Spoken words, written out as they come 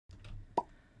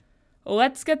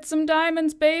Let's get some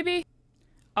diamonds, baby!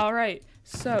 Alright,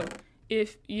 so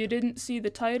if you didn't see the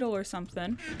title or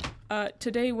something,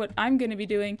 today what I'm going to be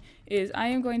doing is I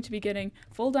am going to be getting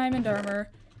full diamond armor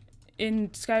in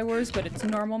Skywars, but it's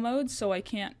normal mode, so I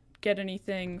can't get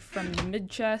anything from the mid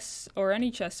chests or any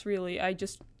chests really. I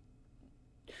just...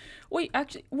 Wait,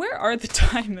 actually, where are the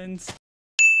diamonds?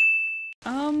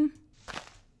 Uh-oh.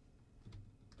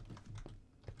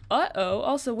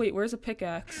 Also, wait, where's a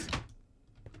pickaxe?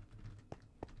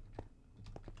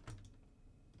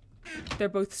 They're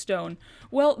both stone.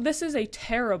 Well, this is a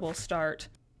terrible start.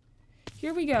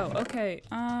 Here we go. Okay,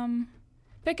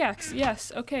 pickaxe,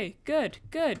 yes. Okay, good,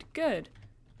 good, good.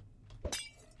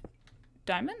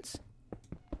 Diamonds?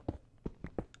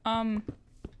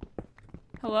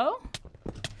 Hello?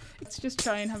 Let's just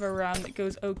try and have a round that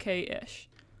goes okay-ish.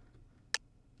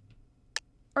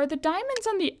 Are the diamonds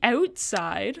on the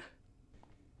outside?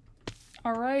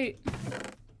 Alright.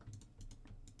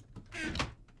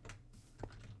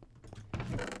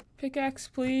 Pickaxe,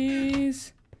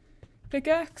 please.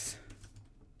 Pickaxe.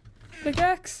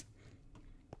 Pickaxe.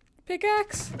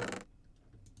 Pickaxe.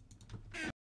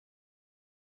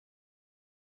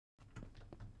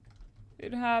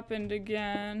 It happened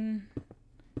again.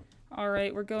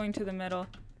 Alright, we're going to the middle.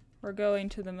 We're going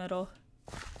to the middle.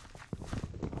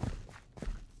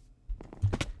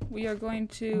 We are going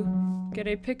to get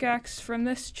a pickaxe from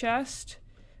this chest,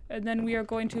 and then we are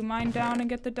going to mine down and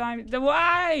get the diamond.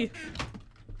 Why?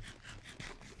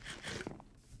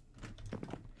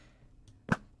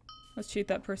 Let's shoot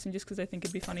that person just because I think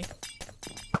it'd be funny.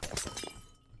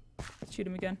 Let's shoot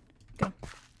him again. Get him.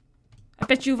 I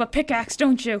bet you have a pickaxe,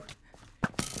 don't you?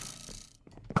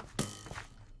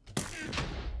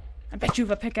 I bet you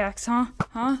have a pickaxe, huh?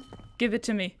 Huh? Give it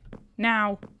to me.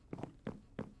 Now.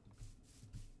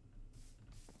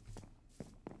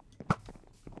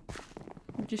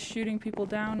 I'm just shooting people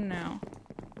down now.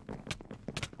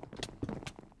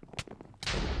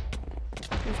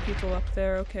 There's people up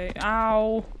there, okay.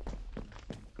 Ow!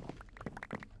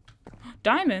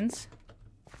 Diamonds?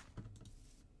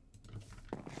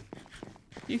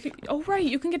 You can- oh right,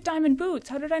 you can get diamond boots!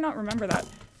 How did I not remember that?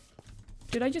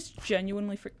 Did I just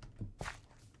genuinely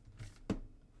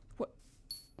What?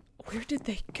 Where did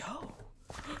they go?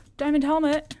 Diamond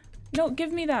helmet! No,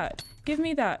 give me that! Give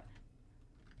me that!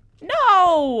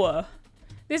 No!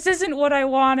 This isn't what I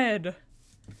wanted!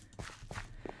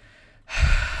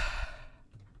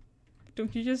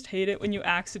 Don't you just hate it when you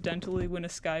accidentally win a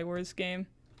Skywars game?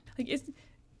 Like,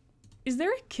 is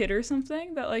there a kit or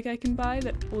something that, like, I can buy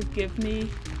that will give me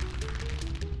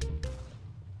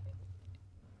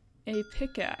a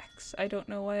pickaxe? I don't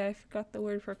know why I forgot the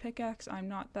word for pickaxe. I'm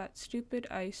not that stupid,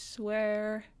 I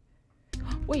swear.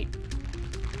 Wait.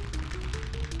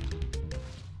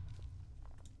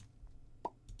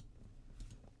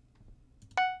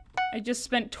 I just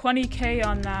spent 20k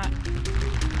on that.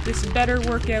 This better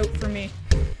work out for me.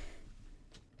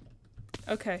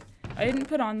 Okay, I didn't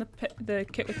put on the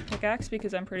kit with the pickaxe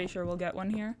because I'm pretty sure we'll get one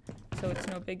here, so it's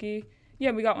no biggie.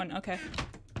 Yeah, we got one. Okay.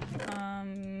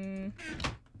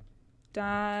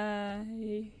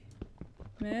 Diamonds.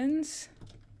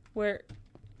 Where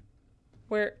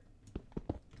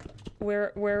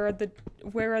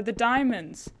are the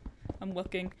diamonds? I'm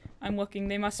looking. I'm looking.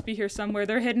 They must be here somewhere.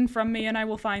 They're hidden from me and I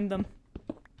will find them.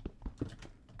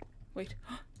 Wait.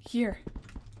 Here.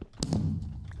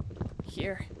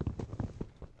 Here.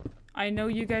 I know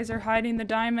you guys are hiding the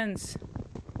diamonds.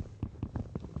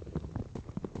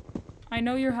 I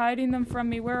know you're hiding them from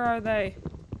me. Where are they?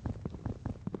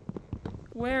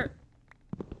 Where?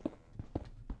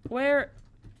 Where?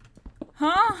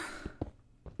 Huh?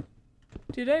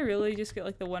 Did I really just get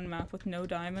like the one map with no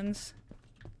diamonds?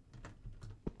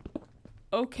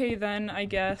 Okay then, I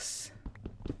guess.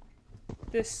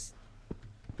 This...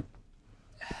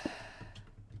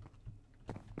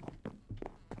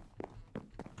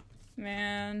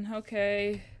 Man,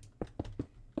 okay.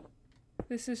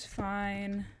 This is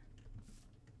fine.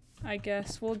 I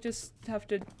guess we'll just have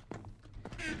to...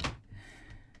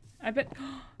 I bet...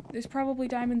 There's probably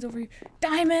diamonds over here.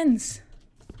 Diamonds!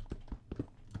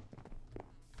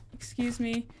 Excuse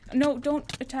me. No, don't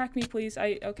attack me, please.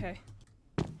 Okay.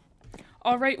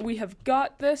 Alright, we have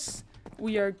got this.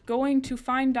 We are going to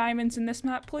find diamonds in this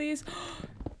map, please.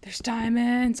 There's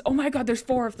diamonds! Oh my god, there's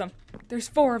 4 of them! There's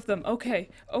 4 of them. Okay,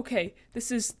 okay.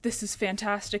 This is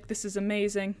fantastic. This is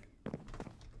amazing.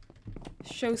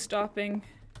 Show-stopping.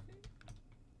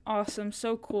 Awesome.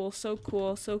 So cool, so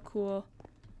cool, so cool.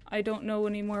 I don't know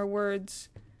any more words.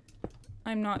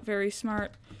 I'm not very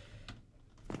smart.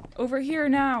 Over here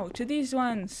now, to these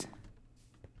ones.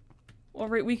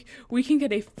 Alright, we can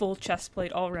get a full chest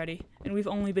plate already, and we've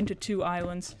only been to 2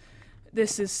 islands.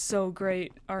 This is so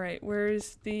great. Alright,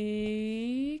 where's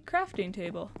the crafting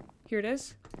table? Here it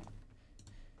is.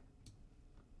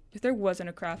 If there wasn't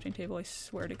a crafting table, I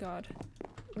swear to God.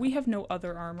 We have no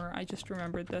other armor, I just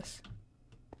remembered this.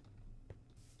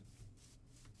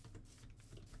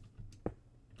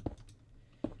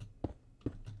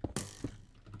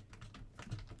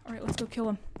 Alright, let's go kill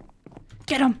him.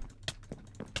 Get him!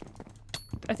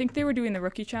 I think they were doing the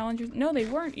rookie challenge. No, they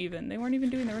weren't even. They weren't even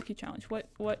doing the rookie challenge.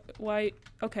 Why?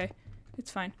 Okay, it's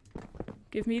fine.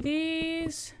 Give me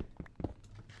these.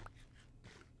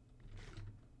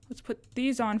 Let's put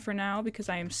these on for now because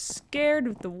I am scared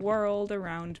of the world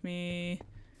around me.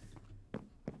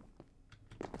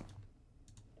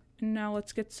 And now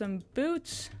let's get some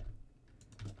boots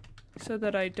so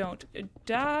that I don't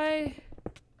die.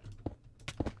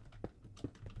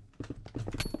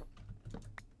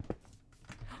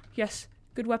 Yes,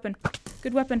 good weapon.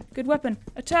 Good weapon. Good weapon.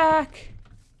 Attack!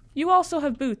 You also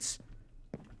have boots.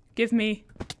 Give me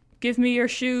your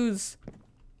shoes.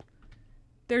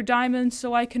 They're diamonds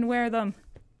so I can wear them.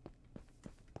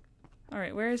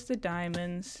 Alright, where's the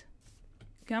diamonds?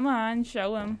 Come on,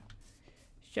 show them.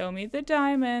 Show me the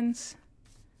diamonds.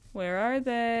 Where are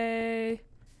they?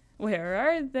 Where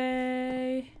are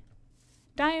they?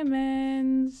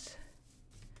 Diamonds.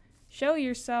 Show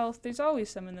yourself. There's always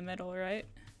some in the middle, right?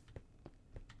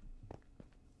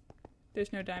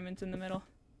 There's no diamonds in the middle.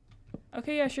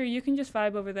 Okay, yeah, sure, you can just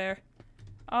vibe over there.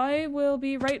 I will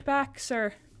be right back,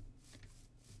 sir.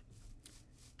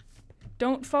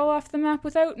 Don't fall off the map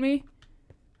without me.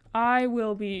 I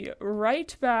will be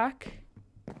right back.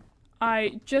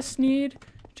 I just need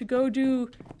to go do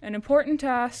an important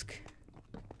task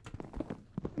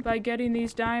by getting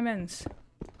these diamonds.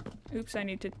 Oops, I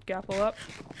need to gapple up.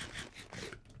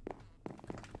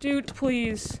 Dude,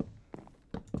 please.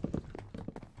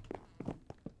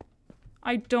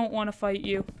 I don't want to fight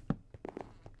you.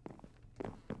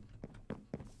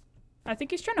 I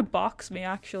think he's trying to box me,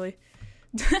 actually.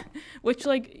 Which,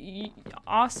 like,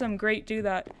 awesome, great, do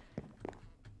that.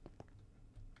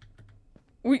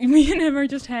 Me and him are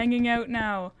just hanging out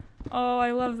now. Oh,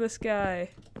 I love this guy.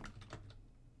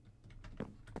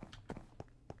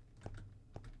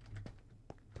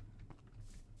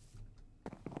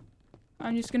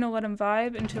 I'm just gonna let him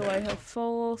vibe until I have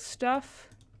full stuff.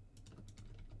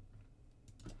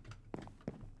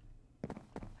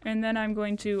 And then I'm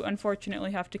going to,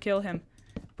 unfortunately, have to kill him.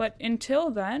 But until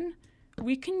then,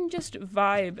 we can just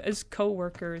vibe as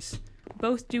co-workers,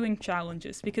 both doing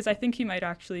challenges, because I think he might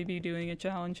actually be doing a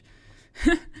challenge.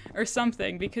 Or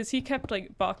something, because he kept,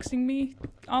 like, boxing me,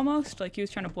 almost, like he was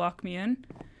trying to block me in.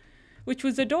 Which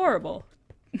was adorable.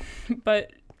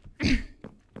 But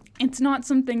it's not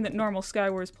something that normal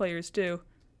Skywars players do.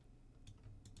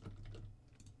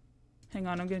 Hang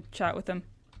on, I'm gonna chat with him.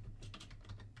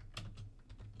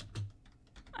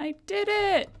 I did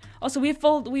it! Also, we have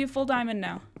full diamond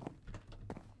now.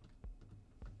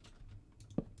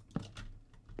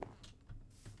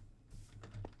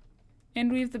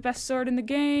 And we have the best sword in the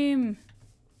game.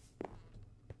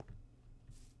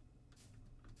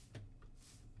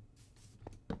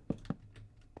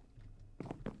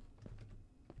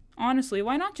 Honestly,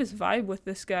 why not just vibe with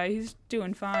this guy? He's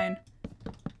doing fine.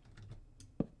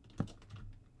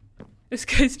 This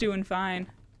guy's doing fine.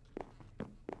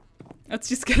 Let's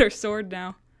just get our sword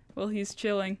now while he's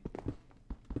chilling.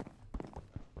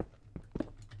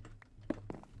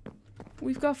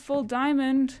 We've got full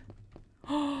diamond.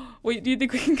 Wait, do you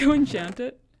think we can go enchant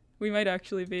it? We might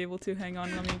actually be able to. Hang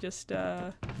on, let me just,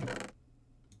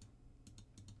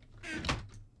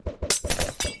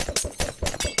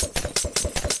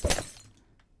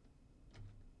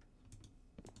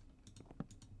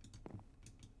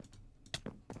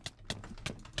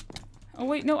 Oh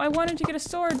wait, no, I wanted to get a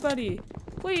sword, buddy.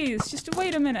 Please, just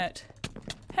wait a minute.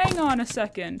 Hang on a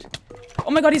second. Oh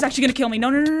my god, he's actually gonna kill me.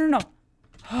 No, no, no, no, no.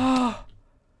 Oh.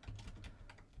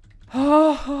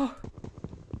 Oh.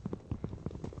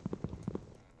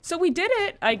 So we did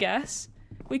it, I guess.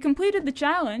 We completed the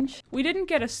challenge. We didn't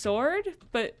get a sword,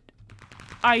 but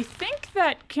I think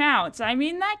that counts. I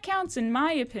mean, that counts in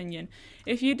my opinion.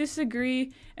 If you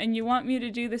disagree and you want me to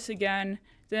do this again,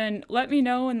 then let me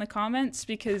know in the comments,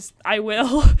 because I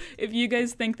will. If you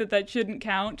guys think that that shouldn't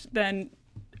count, then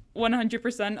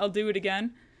 100% I'll do it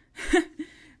again.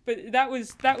 But that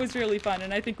was really fun,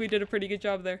 and I think we did a pretty good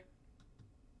job there.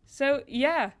 So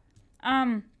yeah,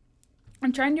 I'm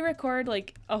trying to record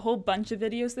like a whole bunch of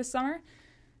videos this summer.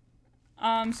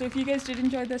 So if you guys did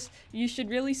enjoy this, you should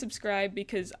really subscribe,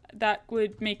 because that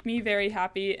would make me very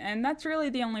happy, and that's really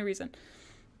the only reason.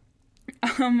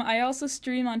 I also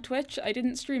stream on Twitch. I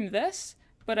didn't stream this,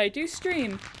 but I do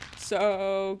stream.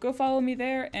 So go follow me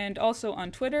there, and also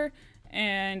on Twitter.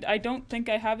 And I don't think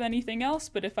I have anything else,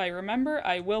 but if I remember,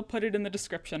 I will put it in the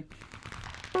description.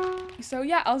 So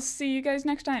yeah, I'll see you guys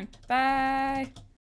next time. Bye!